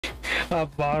I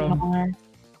bought them.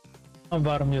 I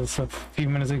bought them just a few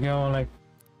minutes ago. Like,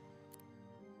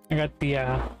 I got the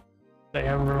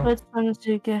arrow. Which one did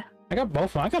you get? I got both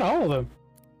of them. I got all of them.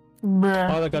 Bruh.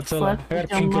 All the Godzilla. I got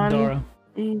King Ghidorah.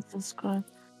 Jesus Christ.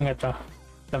 I got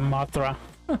the Mothra.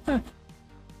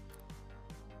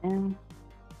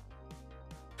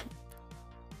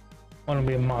 Wanna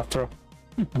be a Mothra.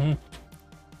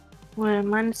 Wait,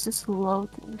 mine is just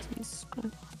loading. Jesus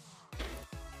Christ.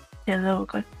 Yeah, that was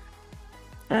good.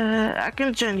 I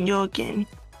can join your game.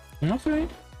 Okay.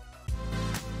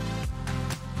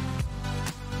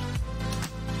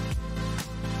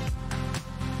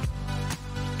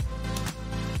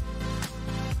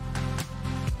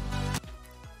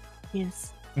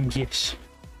 Yes. Yes.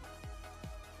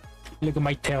 Look at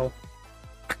my tail.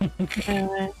 You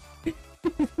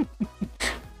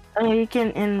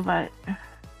can invite.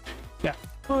 Yeah.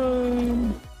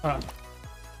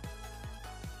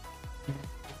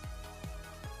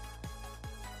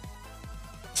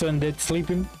 So Undead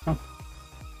sleeping? Oh.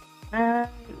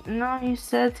 No, he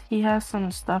said he has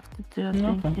some stuff to do. I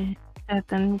think Okay. he said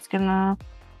then he's gonna.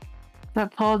 I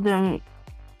told him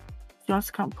he wants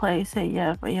to come play. He said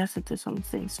yeah, but he has to do some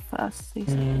things first. He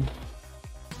said.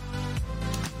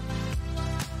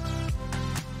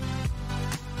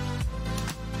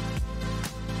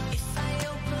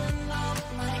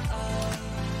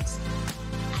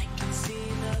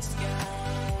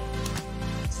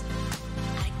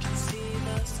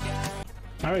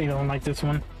 I really don't like this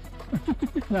one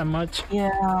that much. Yeah,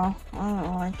 I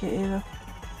don't like it either.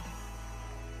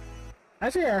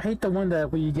 Actually, I hate the one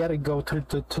that where you gotta go to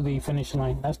the finish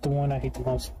line. That's the one I hate the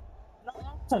most. No,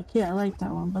 it's okay. I like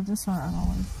that one, but this one I don't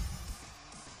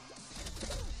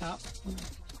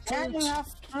like. And you have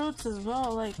fruits as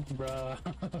well, like. Bruh.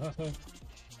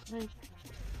 Like.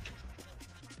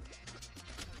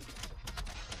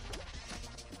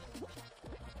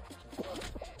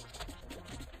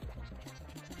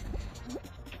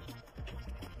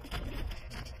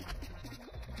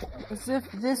 As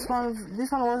if this one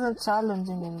wasn't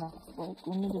challenging enough. Like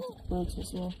we needed the fruits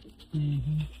as well. Leave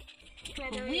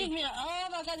me! Oh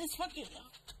my god, this fucking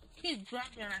kid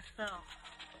grabbed me and I fell.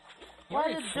 Why are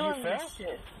you doing this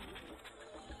shit?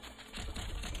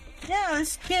 Yeah,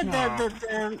 this kid,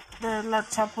 the La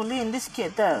Chapulin, this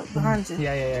kid there behind you.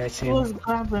 Yeah, I see He him. was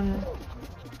grabbing me.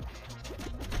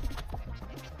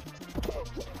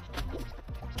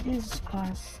 Jesus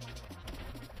Christ.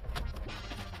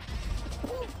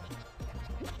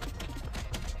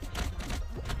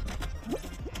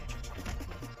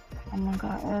 Oh my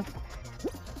god, Ed.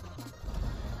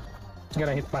 You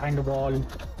gotta hit behind the wall.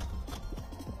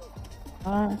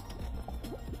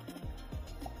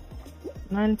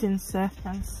 19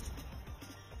 seconds.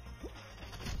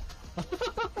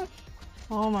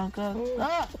 Oh my god.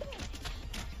 Ah!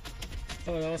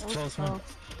 Oh, that was close, man.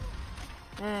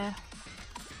 Yeah.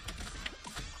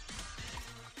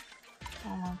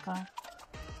 Oh my god.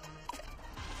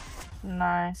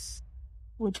 Nice.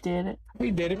 We did it.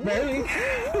 We did it, baby.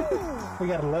 We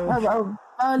got a load. Oh,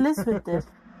 at least we did.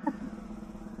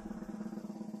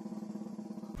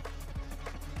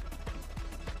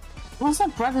 I'm so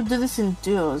proud to do this in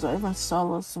duos or even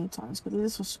solos sometimes, because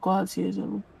this was squads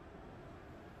usually.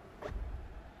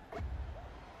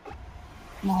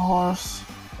 My horse.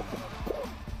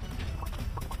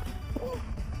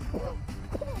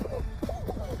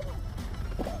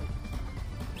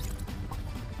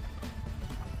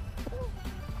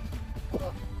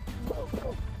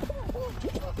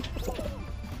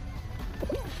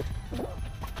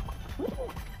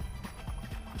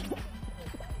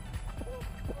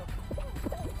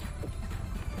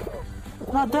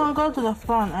 No, don't go to the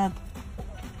front, Ed.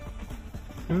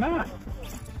 I'm not.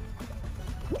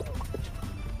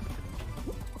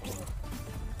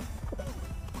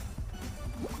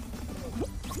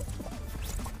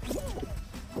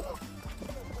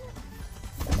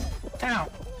 Ow.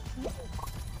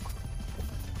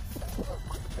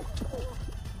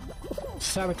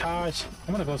 Sabotage.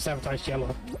 I'm gonna go sabotage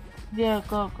yellow. Yeah,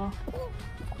 go.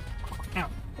 Ow.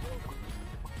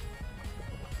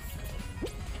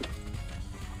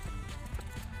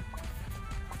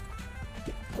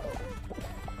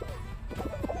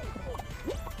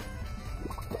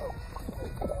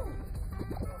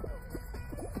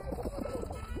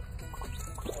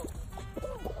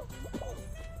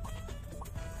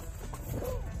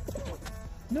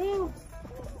 No.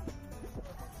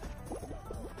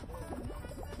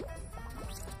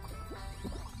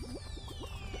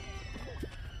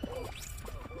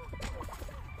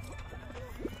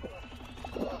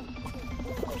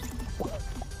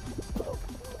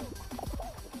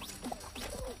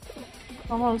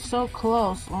 Oh, it's so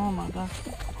close. Oh my god.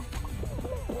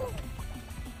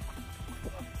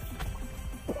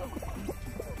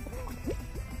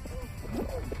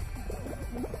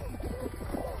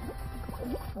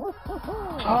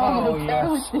 Oh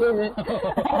yes.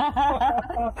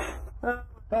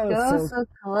 That was so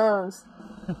close.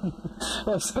 I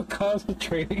was so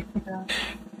concentrating. Yeah.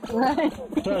 Right.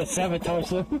 Trying to sabotage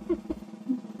them.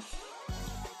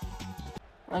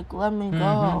 Like, let me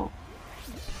go.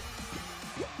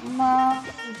 Mom.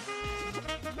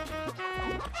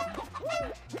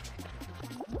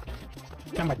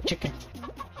 I'm a chicken.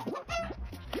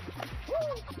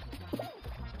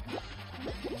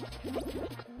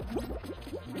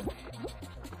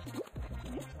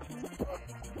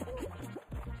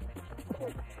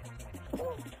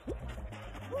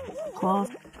 Close.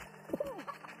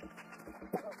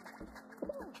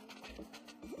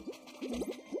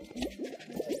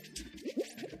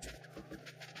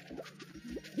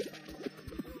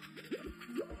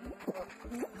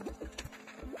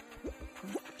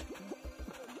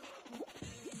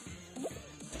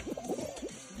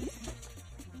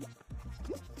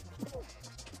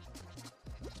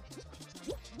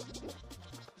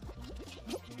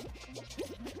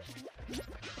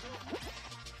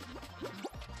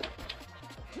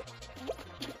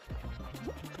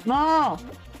 No!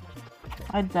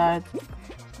 I died.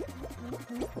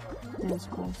 Jesus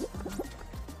Christ.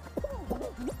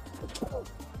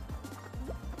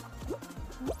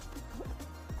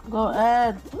 Go,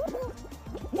 Ed.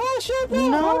 Oh shit!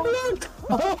 No!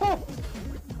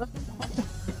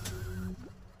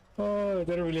 Oh, I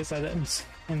didn't realize that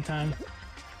in time.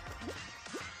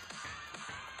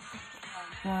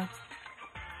 God.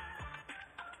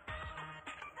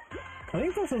 I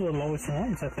think those are the lowest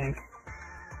ones, I think.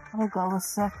 Oh god, we're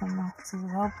second now. So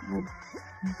help with.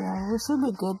 Yeah, we should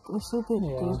be good. We should be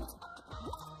good.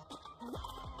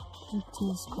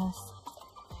 Jesus Christ.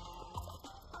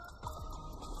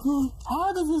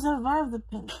 How did he survive the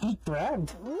pit? He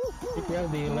grabbed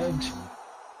the ledge.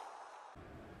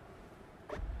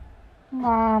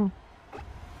 Mom.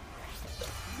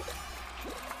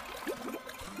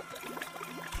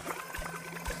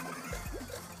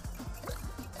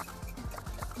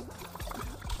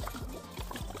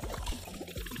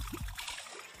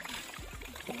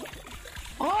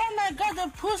 Oh my god, they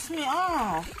pushed me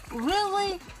off.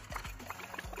 Really?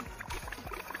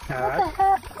 What the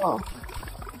hell?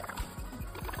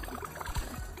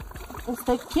 It's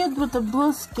the kid with the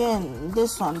blue skin.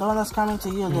 This one, the one that's coming to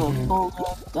you, the bold,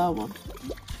 that one.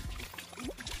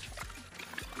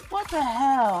 What the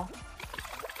hell?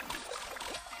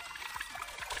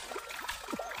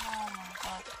 Oh my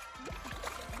god.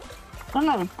 I'm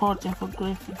not reporting for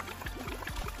Griffin.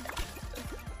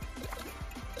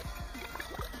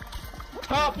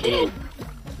 Oh!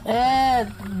 Ed,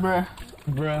 bruh.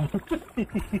 Bruh.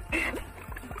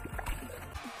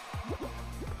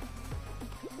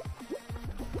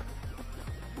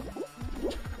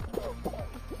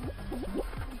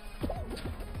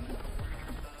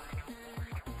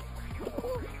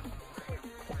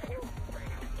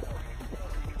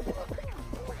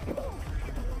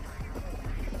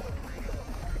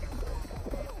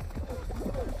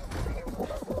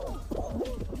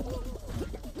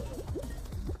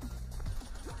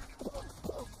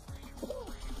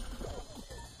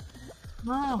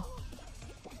 No.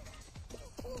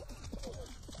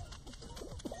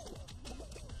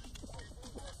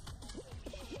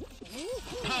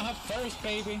 First,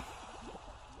 baby.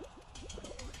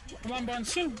 Come on,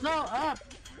 Bunnzz. Go up.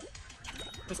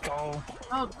 Let's go.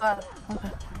 Oh god.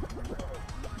 Okay.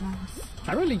 Nice.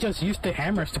 I really just used the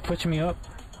hammers to push me up.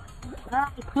 No,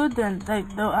 I couldn't. Like,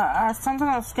 sometimes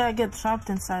I was scared I get trapped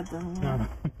inside them. You know?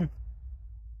 No.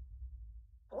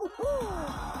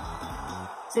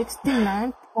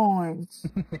 69 points.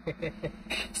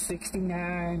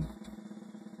 69.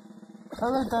 Oh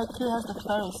look, that kid has the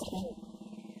fairy skin.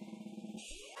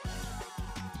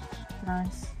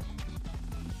 Nice.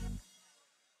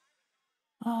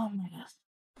 Oh my gosh.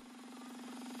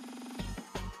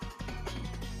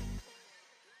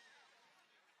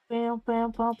 Bam,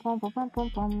 bam, bam, bam, bam, bam, bam,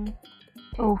 bam.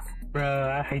 Oof.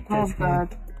 Bruh, I hate Oh this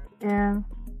god. Yeah.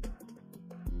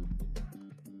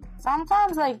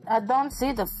 Sometimes, like, I don't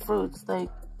see the fruits. Like,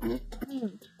 maybe,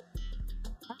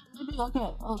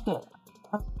 okay.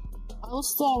 I'll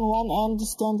stay on one end,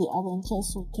 just stay on the other in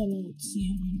case we can see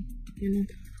him, you know.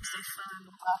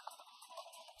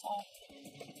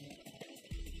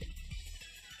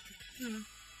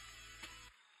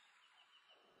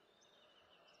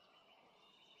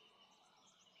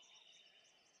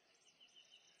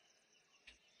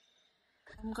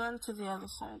 I'm going to the other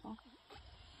side, okay?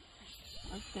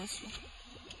 Like this one.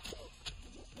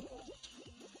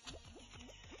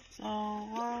 So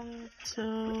 1,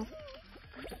 2,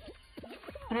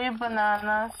 3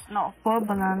 bananas. No, 4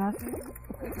 bananas.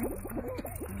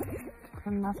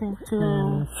 And nothing to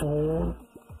 4.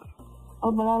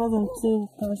 Oh, bananas and 2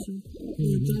 passion.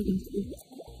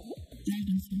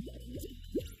 Dragon fruit.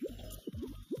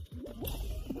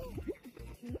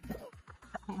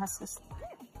 My sister.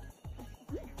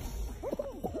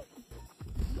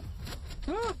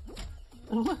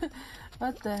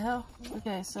 What the hell?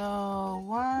 Okay, so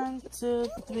 1, 2,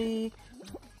 3,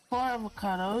 4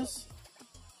 avocados.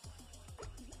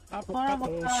 4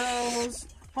 avocados.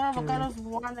 4 avocados,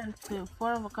 1 and 2.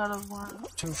 4 avocados, 1.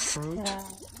 2 fruit. Yeah.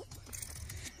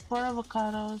 4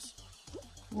 avocados,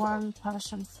 1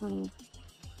 passion fruit.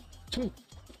 2.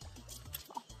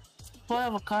 4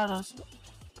 avocados.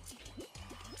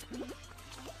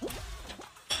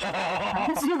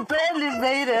 You barely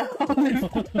made it.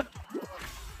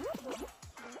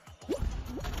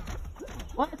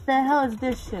 What the hell is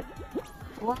this shit?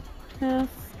 1, 2,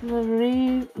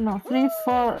 3, no, 3,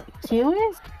 4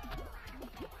 kiwis?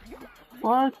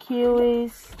 4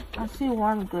 kiwis. I see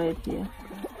 1 grape here.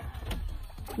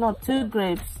 No, 2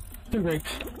 grapes. 2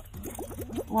 grapes.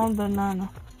 1 banana.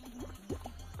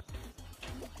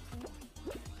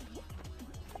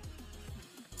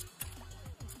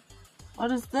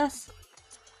 What is this?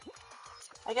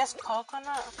 I guess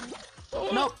coconut?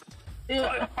 Nope. Ew.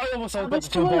 I almost said We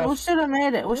should have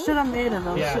made it. We should have made it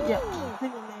though. Yeah.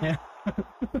 Yeah.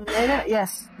 Made it?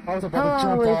 Yes. I was about to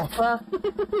jump off. Fuck.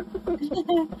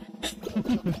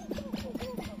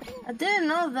 I didn't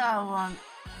know that one.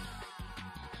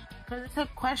 Because it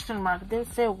said question mark. It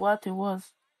didn't say what it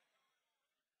was.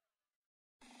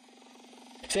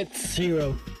 It said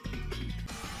 0.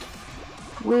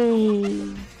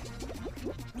 Wee.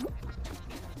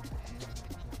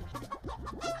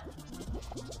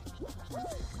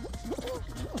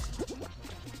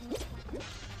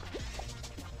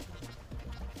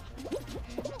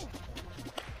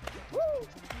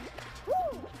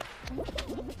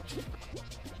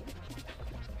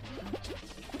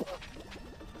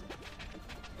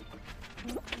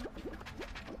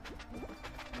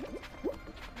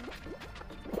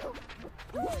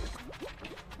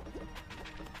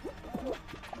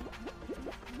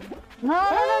 No!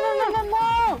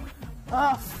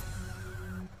 Oh.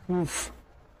 Oof.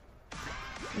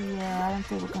 Yeah, I don't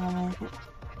think we're gonna make it.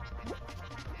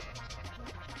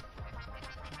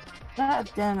 God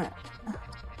damn it.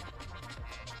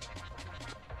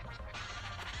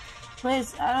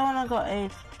 Please, I don't wanna go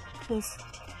 8. Please.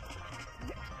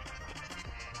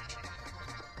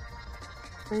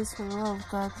 Please, for the love of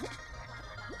God.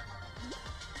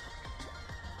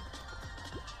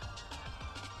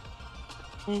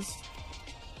 Please.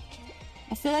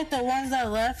 I feel like the ones that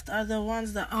left are the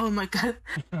ones that. Oh my god.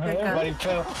 Everybody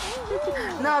fell.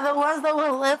 No, the ones that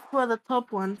were left were the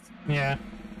top ones. Yeah.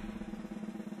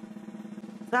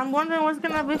 So I'm wondering what's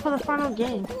gonna be for the final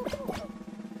game.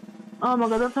 Oh my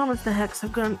god, don't tell me it's the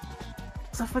hexagon.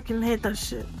 I fucking hate that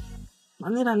shit. I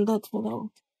need undead for that one.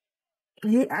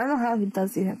 I don't know how he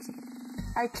does the hexagon.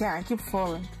 I can't, I keep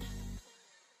falling.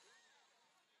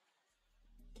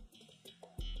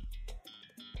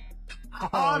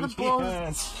 Oh, the balls.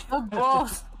 Yes. The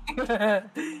balls.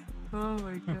 Oh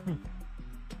my god.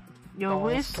 Your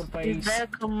wish is their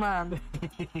command.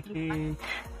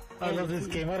 I love this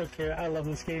game. I don't care. I love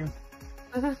this game.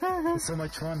 It's so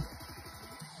much fun.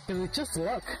 Because it's just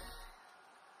luck.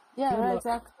 Yeah, Good right, luck.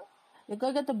 exactly. Yeah,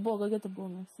 go get the ball. Go get the ball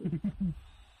next.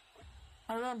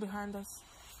 I run behind us.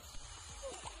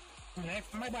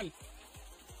 My ball.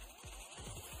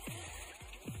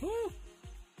 Woo.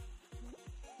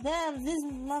 Damn, these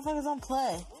motherfuckers don't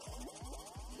play.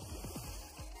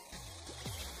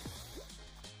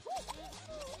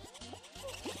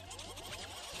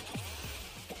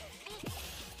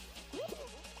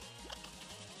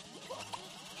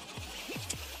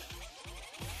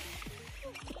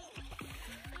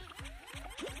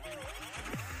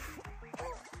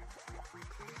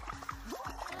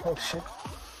 Oh shit.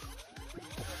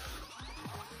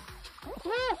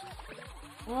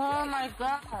 Oh my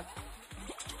god.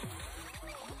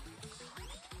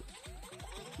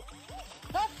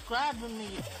 Stop grabbing me.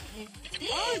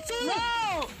 Oh,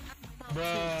 no!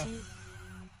 Bruh.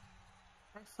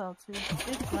 I fell too.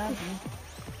 Just grab me.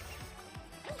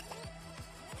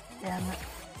 Damn it.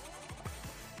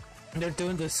 They're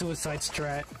doing the suicide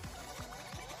strat.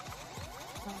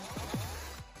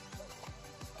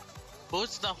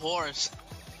 Who's the horse?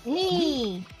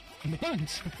 Me!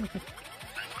 Bunnzz.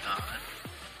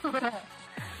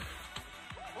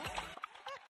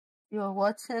 You're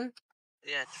watching?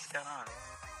 Yeah, just got on.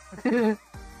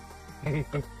 Okay,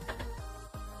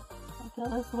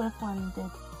 let's work one day.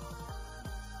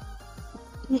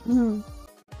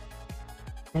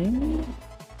 I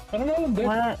don't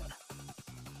know.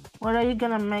 What are you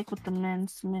gonna make with the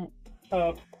mince meat?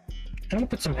 I'm gonna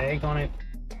put some egg on it.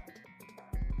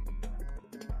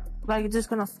 Like, you're just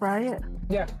gonna fry it?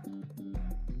 Yeah.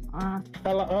 I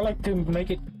like to make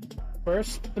it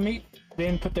first, the meat,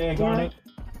 then put the egg on it.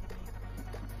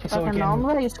 So like an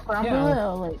omelet? You scramble it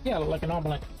or like? Yeah, like an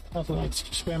omelet. Also like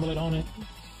scramble it on it.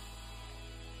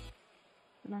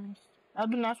 Nice. That'd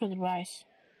be nice with rice.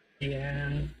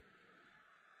 Yeah.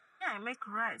 Yeah, make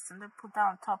rice and then put that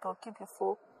on top. It'll keep you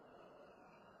full.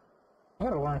 I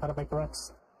gotta learn how to make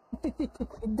rice. You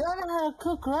don't know how to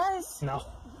cook rice? No.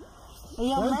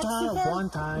 You're Mexican? One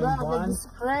time. No,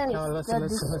 listen.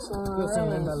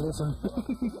 Listen.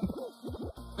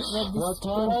 What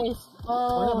time?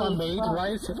 When I made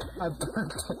rice, I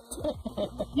burnt it.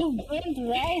 You burned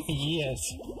rice? Yes.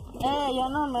 Hey, you're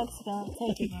not Mexican.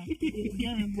 Take it back. You're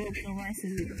getting broke. Your rice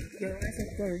is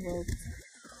very broke.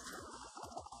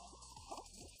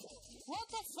 What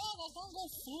the fuck? I can't go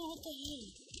through. What the hell?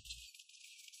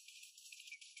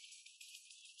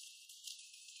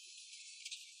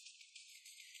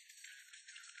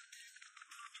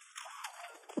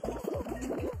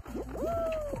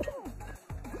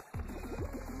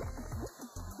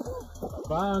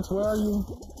 Bunnzz, where are you?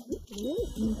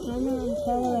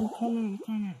 I'm coming.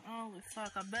 Holy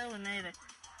fuck, I barely made it.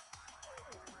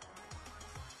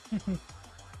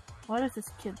 What is this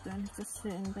kid doing? He's just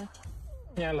sitting there.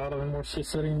 Yeah, a lot of them were just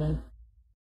sitting there.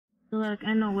 Look,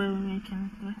 I know where we're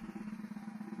making it.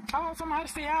 Oh,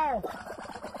 somebody's the owl!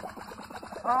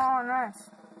 Oh, nice.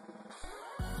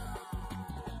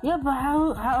 Yeah, but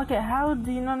how do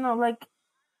you not know? Like,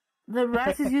 the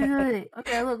rice is usually...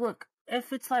 Okay, look.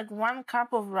 If it's like 1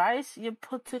 cup of rice, you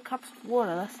put 2 cups of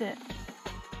water, that's it.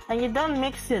 And you don't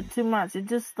mix it too much, it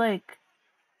just I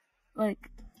try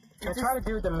to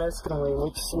do the Mexican way,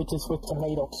 which is with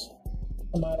tomatoes.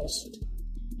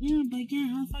 Yeah, but again,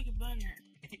 how fucking burn it?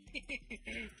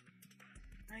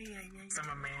 I'm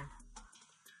a man.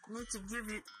 I need to give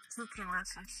you cooking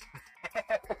lessons.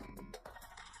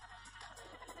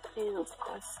 Jesus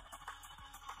Christ.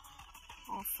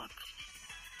 Oh, fuck.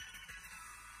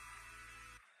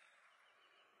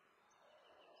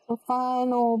 The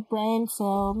final brain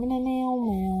cell. What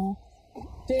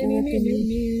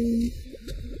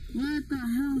the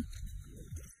hell?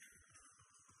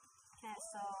 Okay,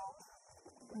 so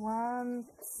 1,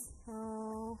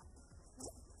 2.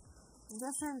 I'm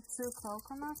guessing 2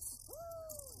 coconuts.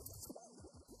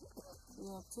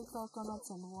 Yeah, 2 coconuts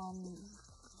and 1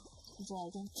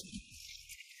 dragon.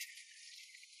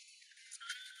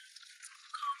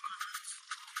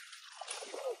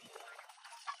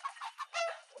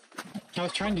 I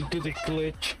was trying to do the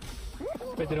glitch,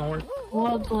 but it didn't work.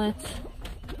 What glitch?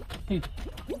 You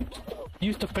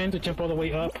use the fan to jump all the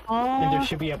way up, and there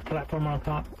should be a platform on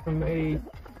top from a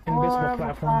invisible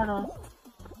platform.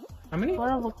 How many? 4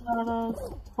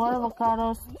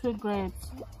 avocados, 2 grapes.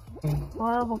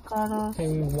 4 avocados.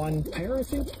 And 1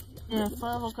 parachute? Yeah, 4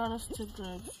 avocados, 2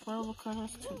 grapes. 4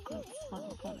 avocados, 2 grapes. 4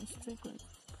 avocados, 2 grapes.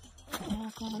 4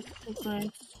 avocados, 2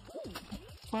 grapes.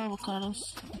 4 avocados.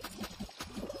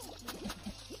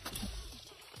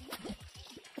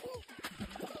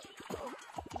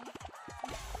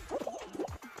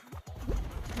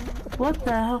 What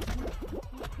the hell?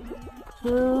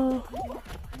 2,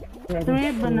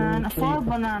 3 bananas, 4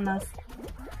 bananas.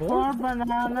 4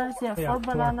 bananas, yeah, 4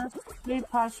 bananas, 3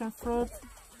 passion fruits.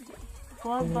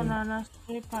 4 bananas,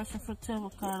 3 passion fruit, 2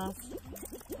 avocados.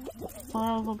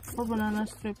 4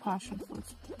 bananas, 3 passion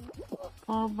fruits.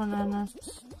 4 bananas,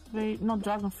 3, no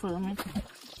dragon fruit, I mean.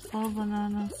 4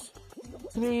 bananas,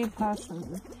 3 passion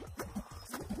fruit.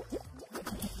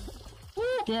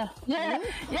 Yeah,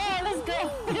 let's go!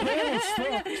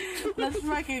 Let's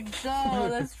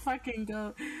fucking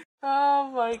go. Oh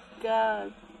my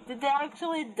god. Did they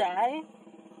actually die?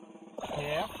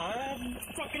 Yeah, I'm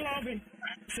fucking laughing.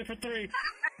 Except for 3.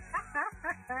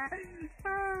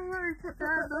 Oh my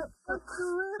god, that's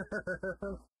fucking way.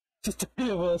 Just the 3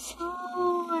 of us.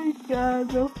 Oh my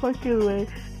god, no fucking way.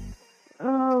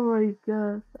 Oh my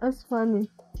god, that's funny.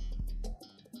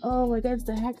 Oh my god, it's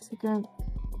the hexagon.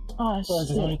 Oh shit.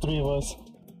 There's only 3 of us.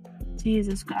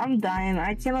 Jesus Christ, I'm dying.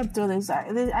 I cannot do this.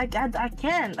 I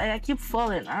can't. I keep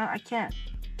falling. I can't.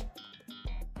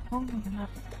 Oh my god.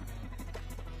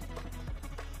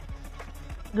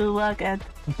 Good luck, Ed.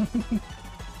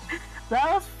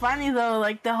 That was funny though,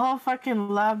 like the whole fucking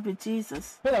lobby,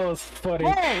 Jesus. That was funny.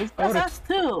 Hey, it's just us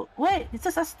 2. Wait, it's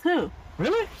just us 2.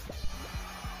 Really?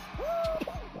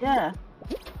 Yeah.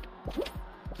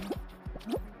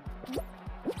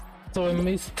 So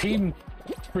his team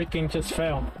freaking just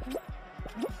fell.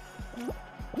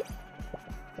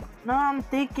 No, I'm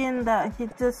thinking that he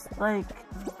just like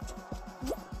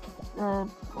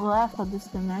left or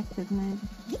disconnected maybe.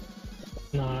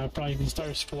 Nah, probably the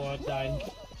star squad died.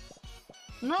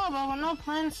 No, but we're not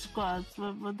playing squads.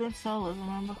 We're doing solos,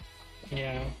 remember?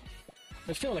 Yeah.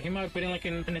 But still, like, he might have been like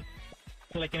in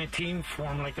a team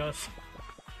form like us.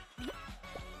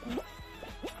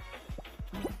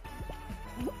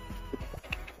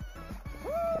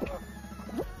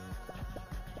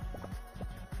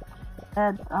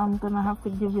 Ed, I'm gonna have to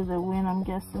give you the win, I'm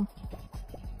guessing.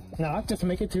 Nah, just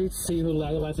make it to see who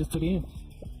lasts to the end.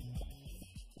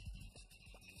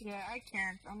 Yeah, I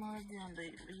can't. I'm already on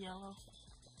the yellow.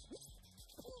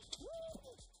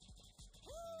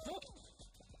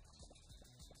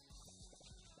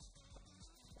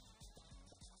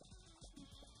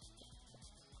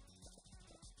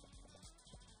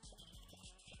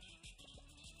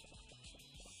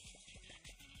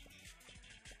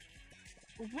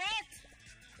 What?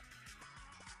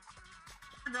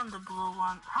 I done the blue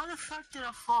one. How the fuck did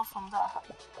I fall from that?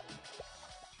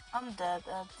 I'm dead,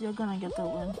 Ed. You're gonna get the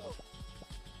win.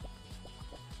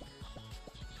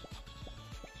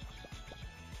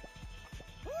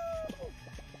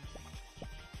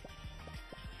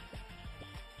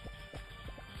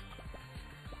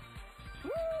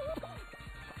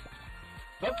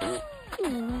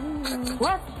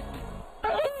 What?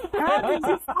 How did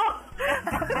you fall?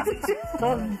 How did you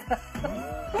fall?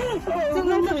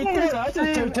 I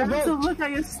just turned him To out. look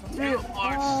at your stream. You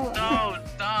are so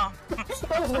dumb.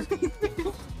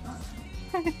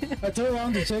 I turned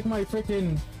around to check my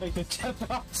freaking like the chat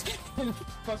box and it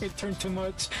fucking turned too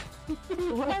much.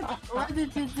 What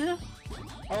did you do?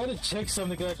 I want to check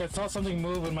something, like I saw something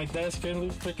move on my desk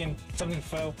and freaking something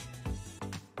fell.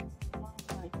 Oh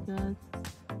my god.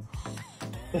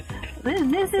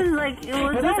 This is like, it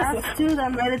was just us two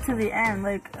that made it to the end.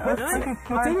 Like, It's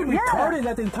even retarded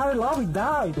that the entire lobby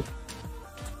died.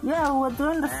 Yeah, we were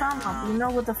doing the sum up, you know,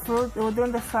 with the fruit. We were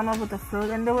doing the sum up with the fruit,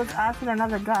 and there was us and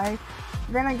another guy.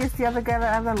 Then I guess the other guy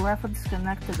that ever left was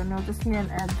disconnected, and it was just me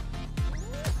and Ed.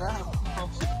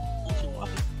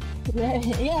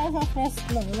 Yeah, that's my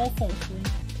first, no, that's first win.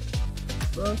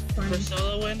 For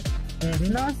solo win?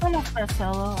 No, it's not my first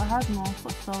solo. I had more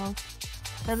for solo.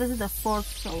 This is the fourth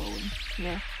solo win.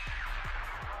 Yeah.